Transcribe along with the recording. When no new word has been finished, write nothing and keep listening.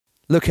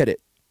Look at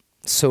it.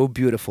 So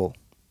beautiful,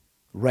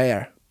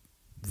 rare,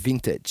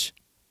 vintage,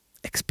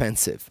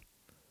 expensive.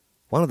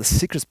 One of the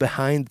secrets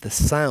behind the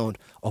sound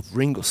of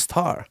Ringo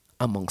Starr,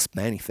 amongst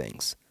many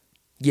things.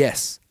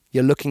 Yes,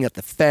 you're looking at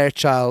the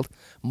Fairchild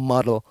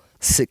Model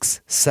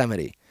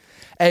 670.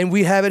 And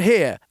we have it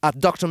here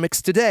at Dr.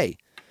 Mix today.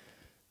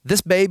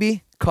 This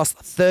baby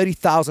costs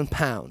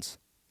 £30,000.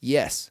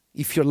 Yes,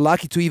 if you're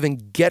lucky to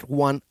even get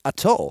one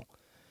at all.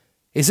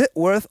 Is it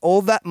worth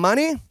all that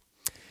money?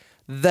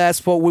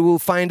 That's what we will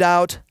find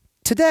out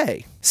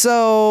today.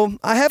 So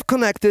I have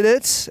connected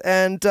it,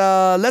 and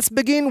let's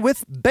begin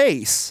with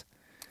bass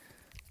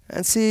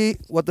and see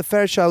what the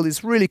Fairchild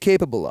is really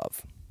capable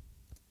of.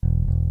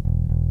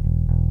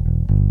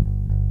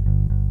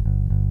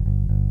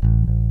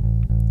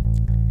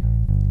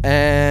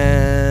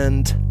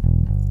 And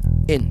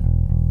in.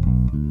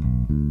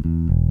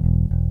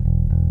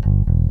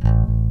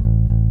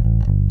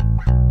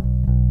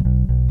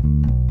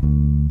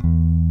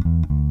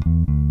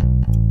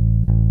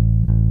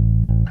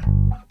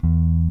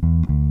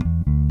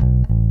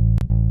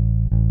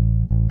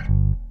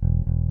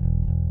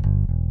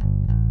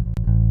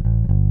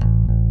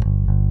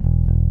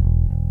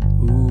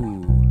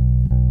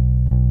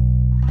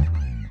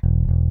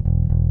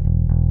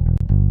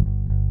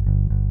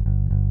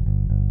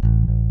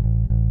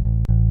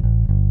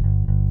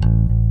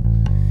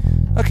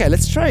 Okay,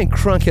 let's try and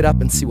crank it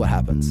up and see what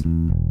happens.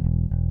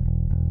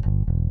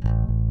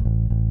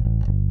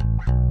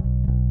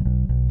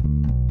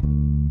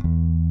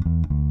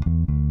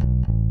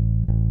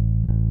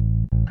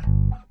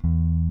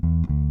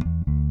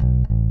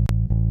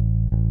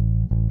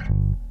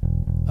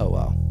 Oh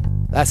wow,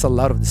 that's a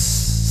lot of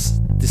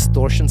this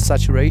distortion,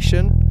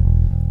 saturation.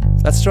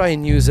 Let's try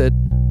and use it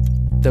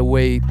the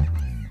way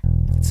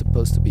it's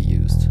supposed to be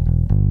used.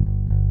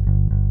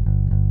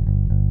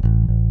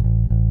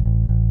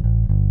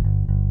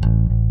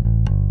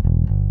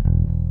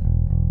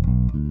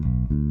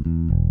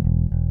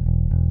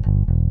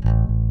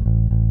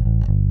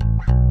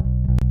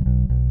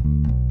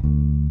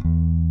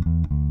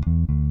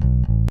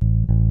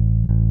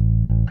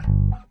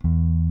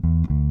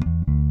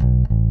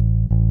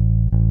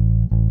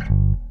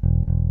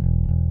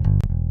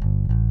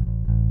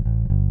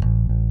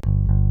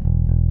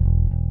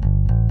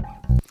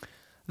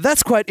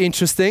 That's quite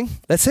interesting.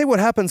 Let's see what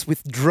happens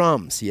with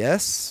drums,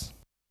 yes?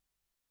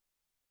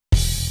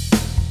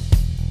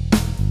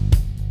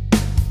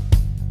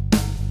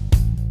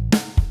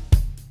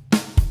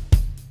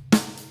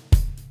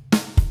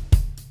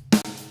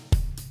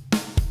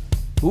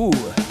 Ooh,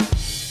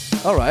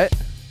 all right.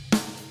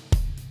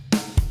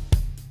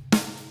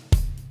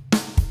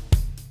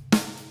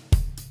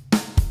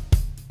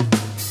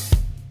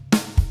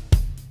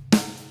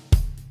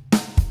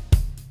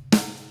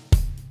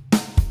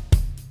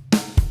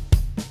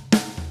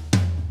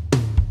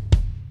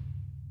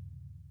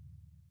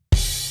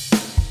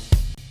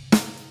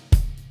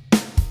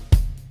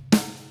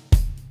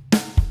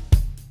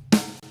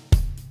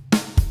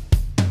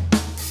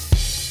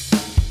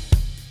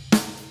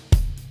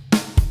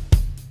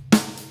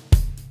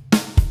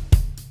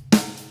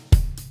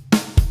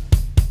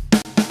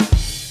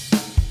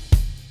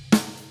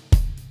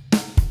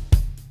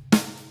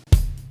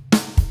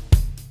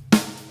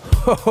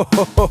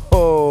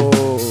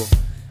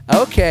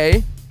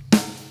 Okay.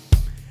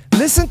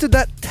 Listen to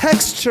that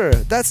texture.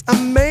 That's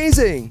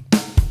amazing.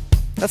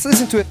 Let's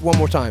listen to it one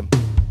more time.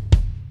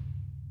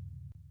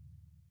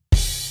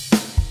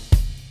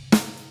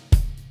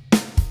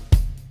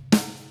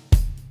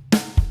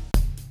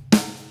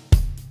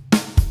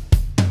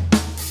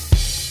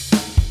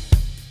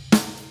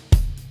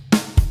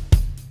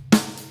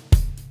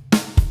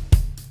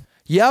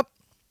 Yep,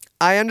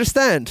 I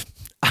understand.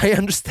 I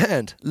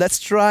understand. Let's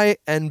try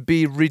and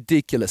be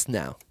ridiculous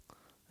now.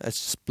 Let's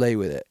just play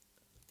with it.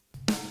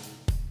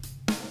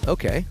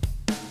 Okay.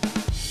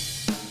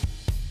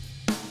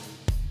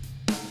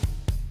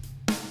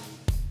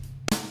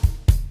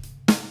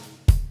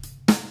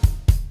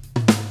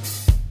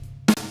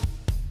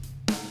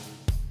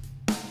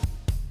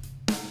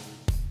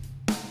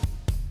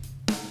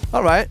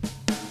 All right.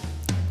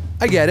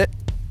 I get it.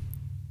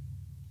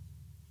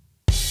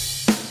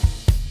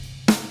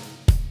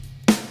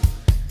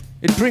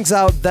 It brings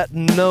out that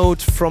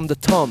note from the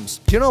toms.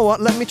 Do you know what?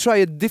 Let me try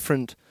a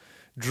different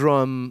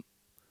drum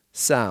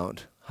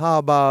sound. How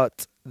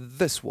about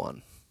this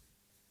one?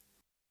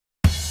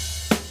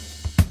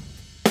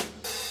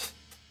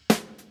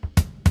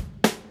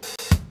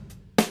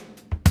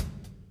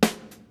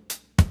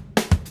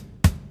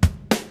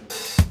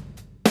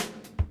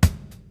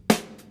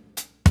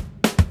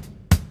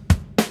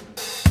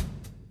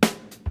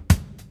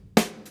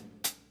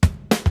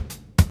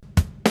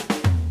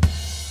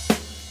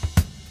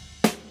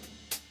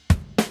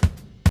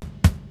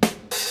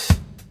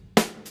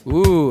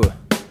 Ooh,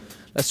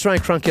 let's try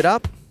and crank it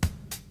up.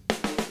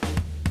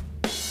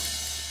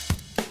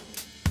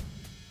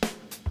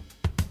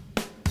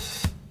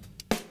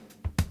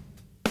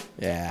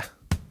 Yeah.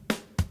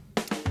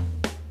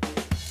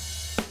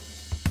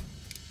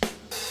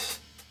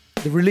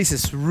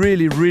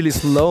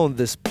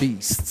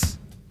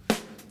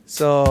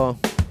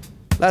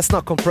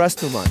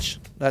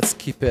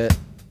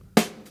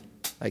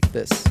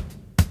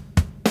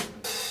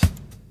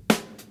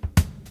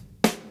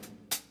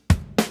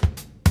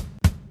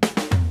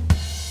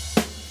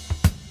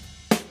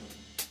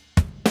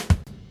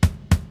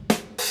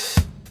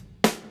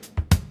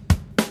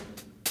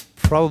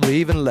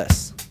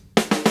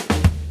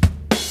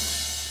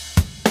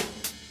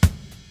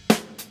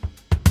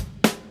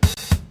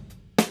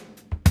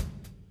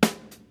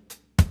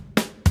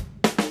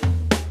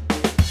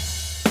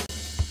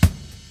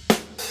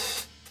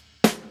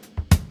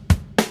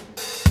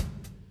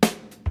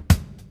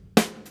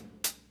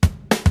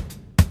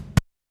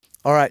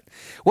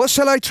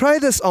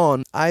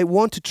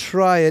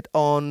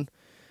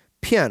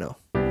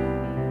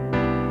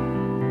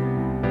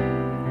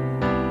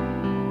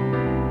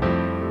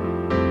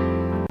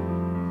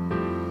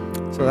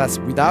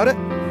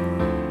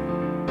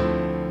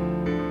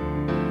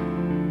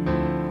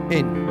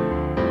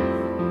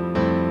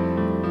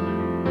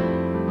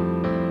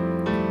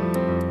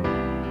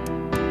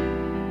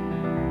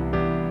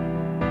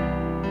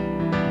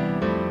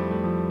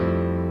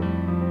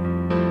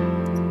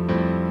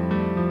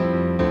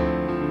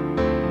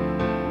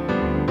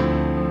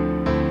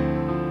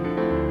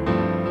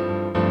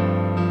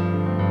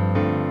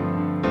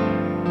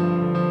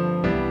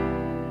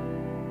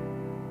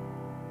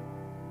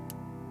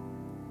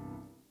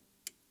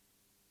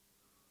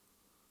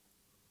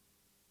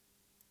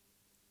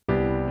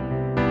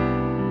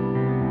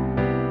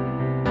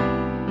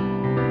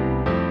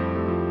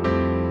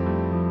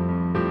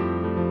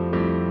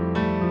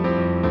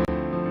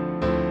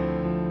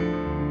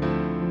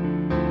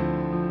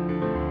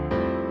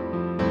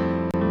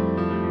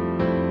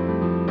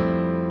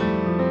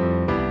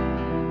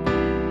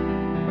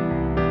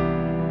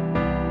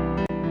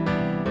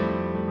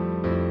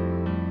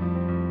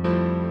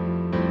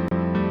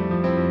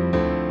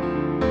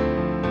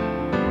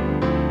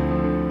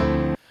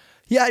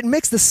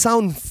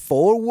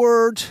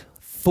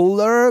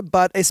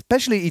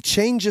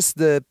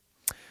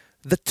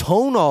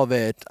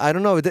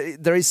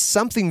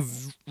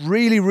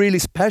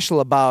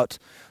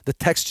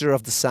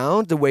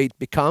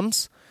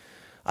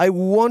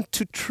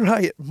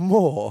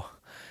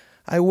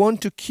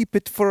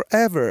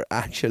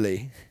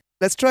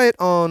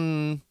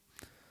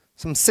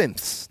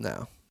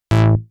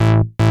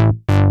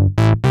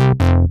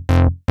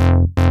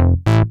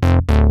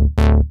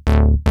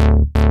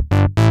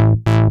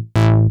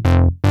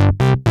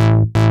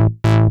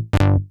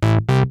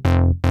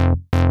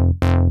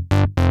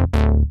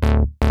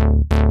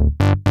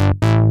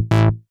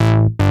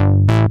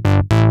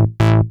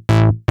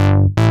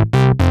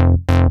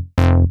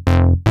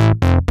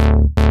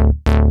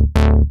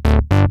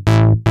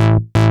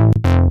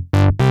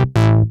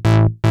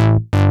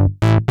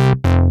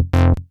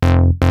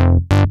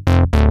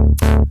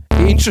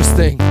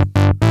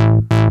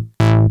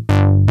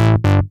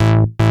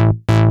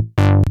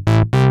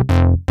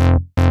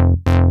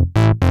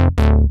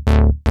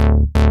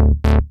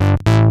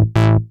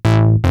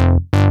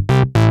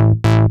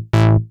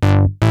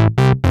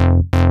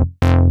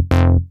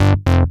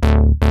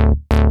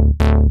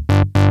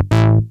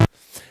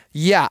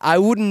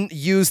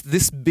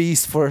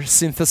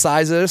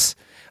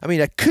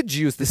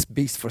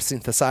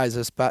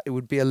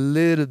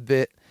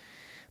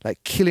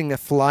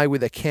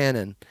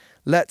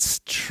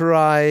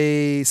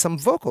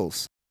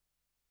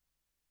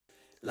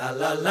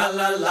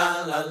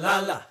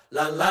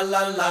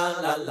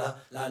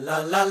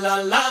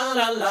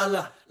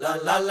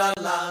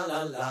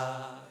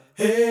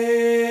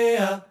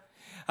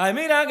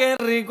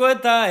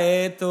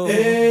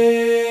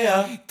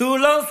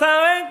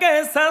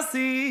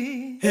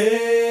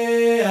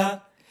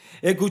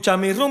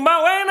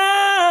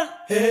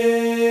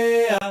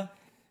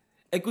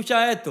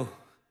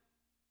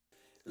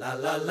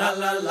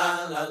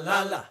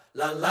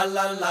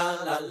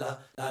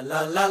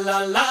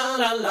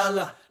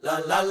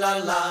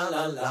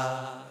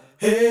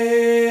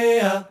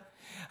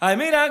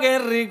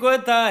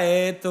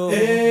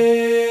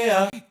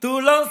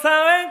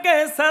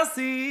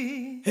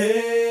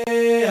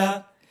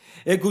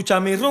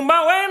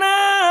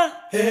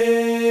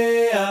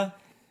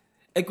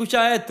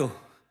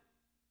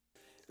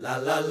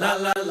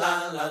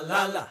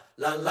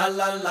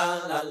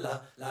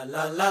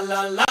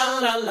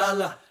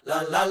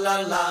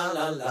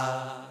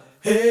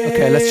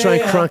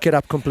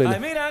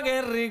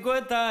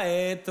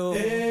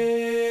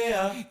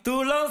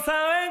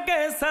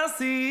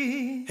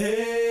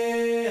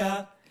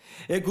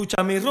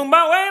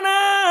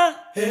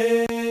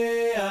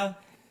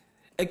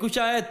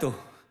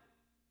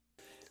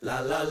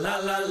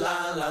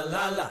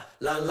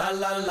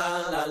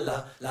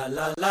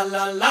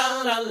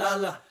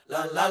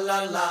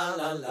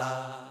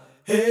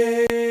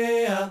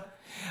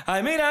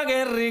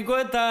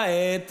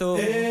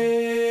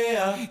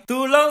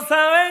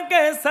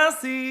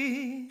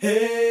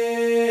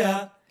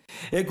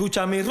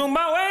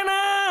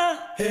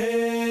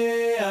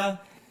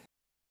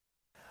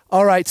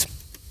 All right,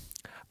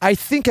 I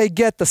think I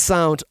get the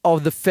sound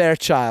of the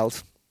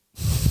Fairchild.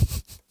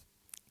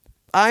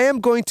 I am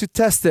going to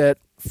test it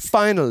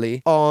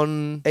finally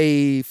on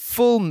a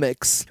full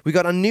mix. We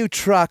got a new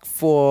track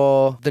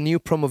for the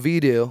new promo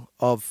video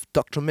of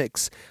Dr.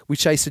 Mix,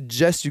 which I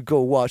suggest you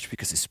go watch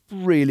because it's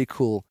really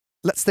cool.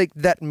 Let's take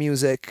that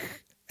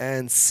music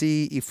and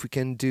see if we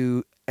can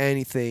do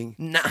anything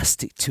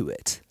nasty to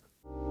it.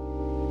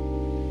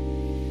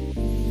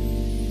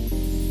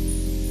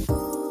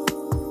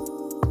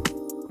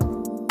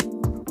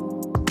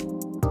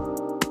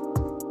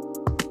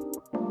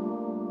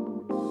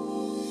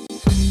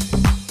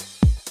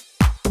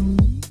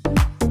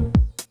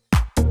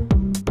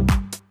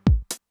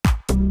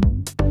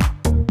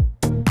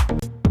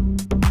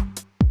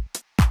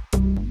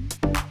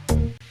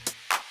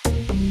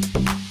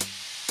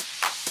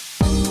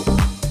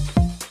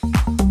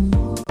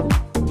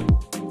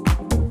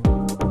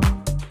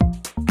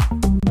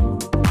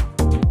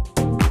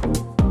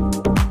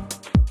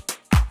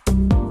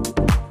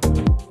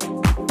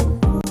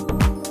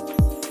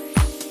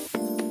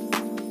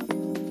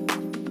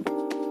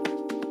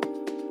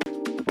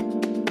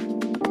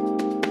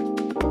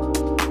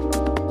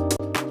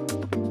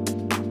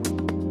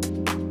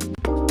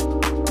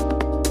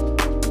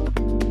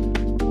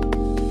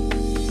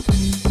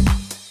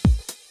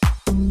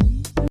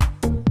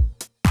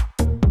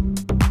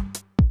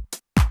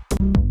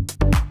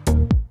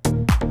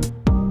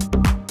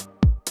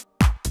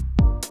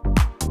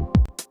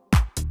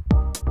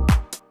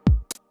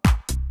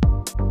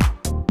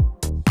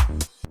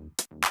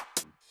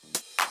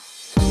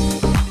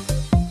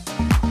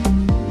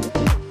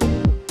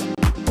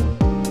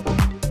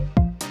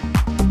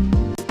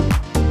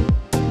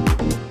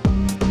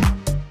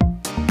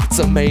 It's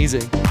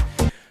amazing.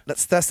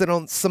 Let's test it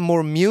on some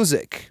more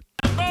music.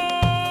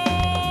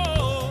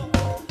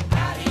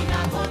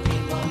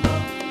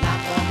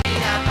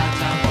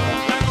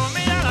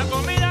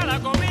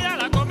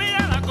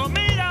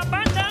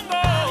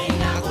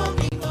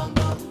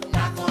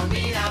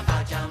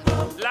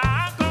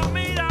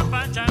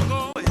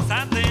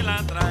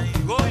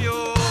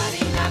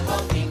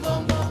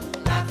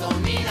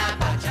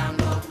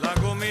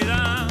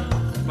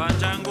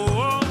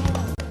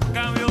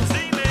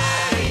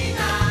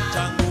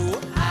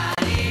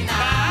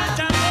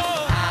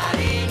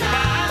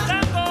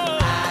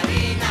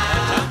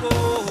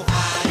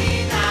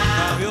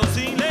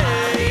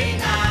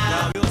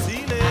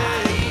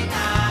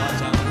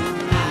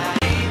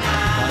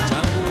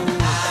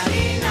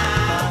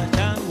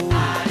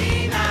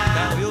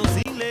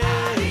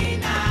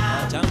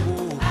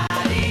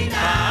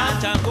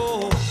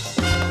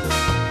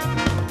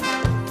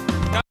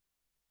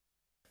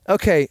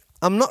 Okay,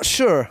 I'm not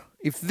sure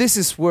if this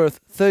is worth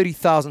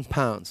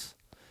 £30,000,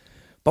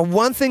 but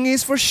one thing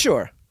is for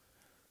sure.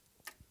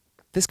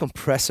 This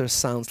compressor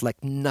sounds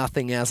like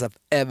nothing else I've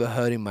ever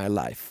heard in my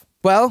life.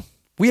 Well,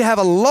 we have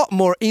a lot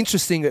more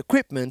interesting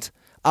equipment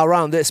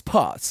around these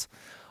parts.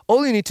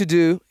 All you need to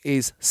do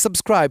is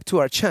subscribe to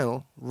our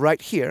channel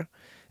right here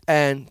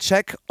and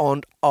check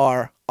on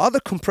our other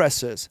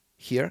compressors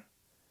here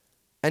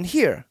and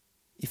here,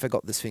 if I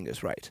got these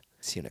fingers right.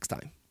 See you next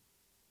time.